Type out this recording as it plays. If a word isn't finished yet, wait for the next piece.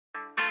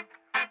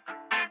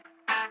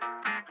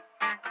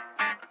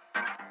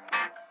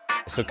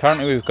So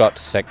currently we've got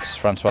 6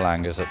 Francois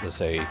Langurs at the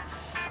zoo.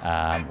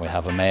 We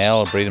have a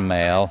male, a breeding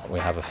male, we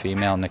have a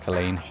female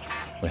Nicoline,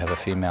 we have a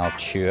female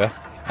Chua,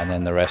 and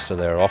then the rest of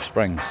their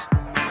offsprings.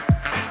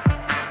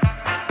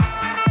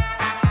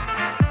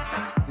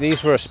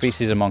 These were a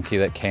species of monkey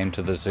that came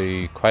to the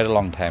zoo quite a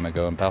long time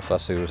ago, and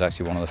Belfast Zoo was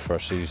actually one of the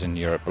first zoos in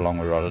Europe, along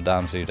with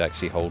Rotterdam Zoo, to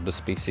actually hold the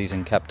species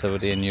in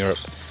captivity in Europe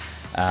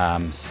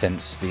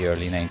since the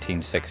early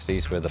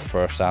 1960s, where the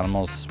first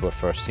animals were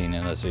first seen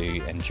in a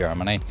zoo in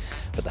Germany,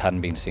 but they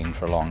hadn't been seen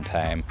for a long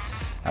time.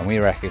 And we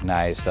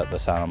recognised that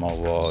this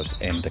animal was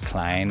in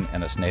decline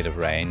in its native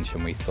range,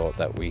 and we thought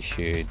that we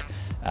should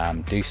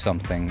do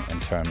something in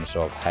terms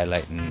of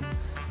highlighting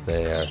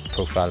their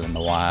profile in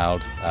the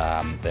wild,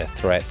 their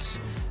threats,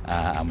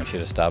 and we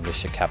should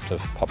establish a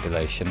captive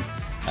population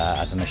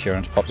as an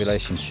assurance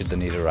population should the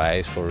need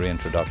arise for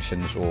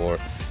reintroductions, or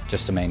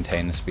just to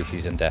maintain the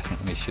species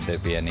indefinitely should there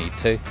be a need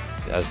to.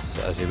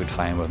 As you would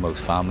find with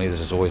most families,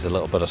 there's always a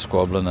little bit of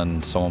squabbling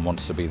and someone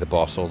wants to be the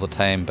boss all the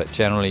time, but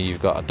generally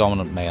you've got a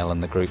dominant male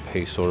in the group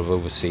who sort of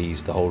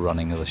oversees the whole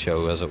running of the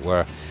show, as it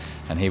were,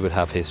 and he would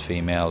have his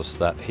females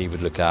that he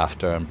would look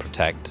after and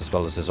protect, as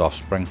well as his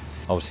offspring.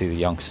 Obviously the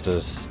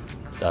youngsters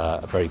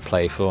are very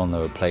playful and they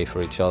would play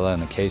for each other,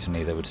 and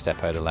occasionally they would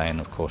step out of line.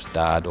 Of course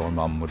dad or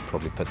mum would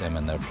probably put them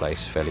in their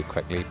place fairly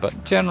quickly,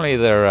 but generally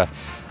they're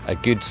a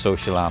good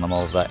social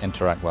animal that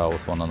interact well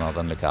with one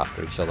another and look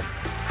after each other.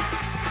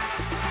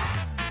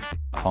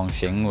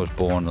 Hongxin was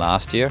born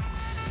last year.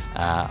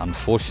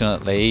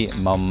 Unfortunately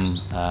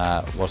mum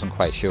wasn't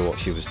quite sure what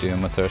she was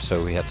doing with her,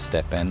 so we had to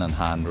step in and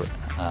hand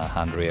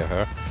rear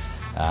her.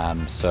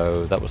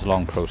 So that was a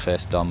long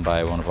process done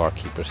by one of our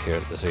keepers here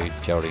at the zoo.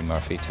 Geraldine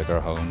Murphy took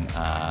her home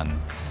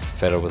and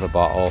fed her with a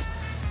bottle,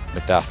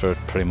 looked after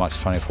her pretty much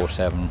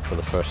 24/7 for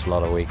the first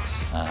lot of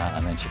weeks,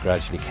 and then she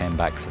gradually came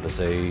back to the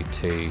zoo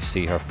to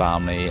see her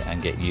family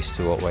and get used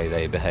to what way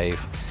they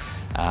behave.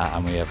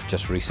 And we have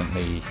just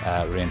recently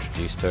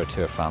reintroduced her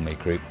to her family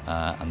group,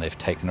 and they've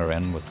taken her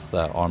in with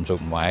arms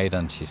open wide,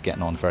 and she's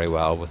getting on very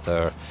well with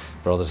her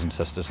brothers and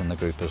sisters in the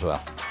group as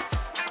well.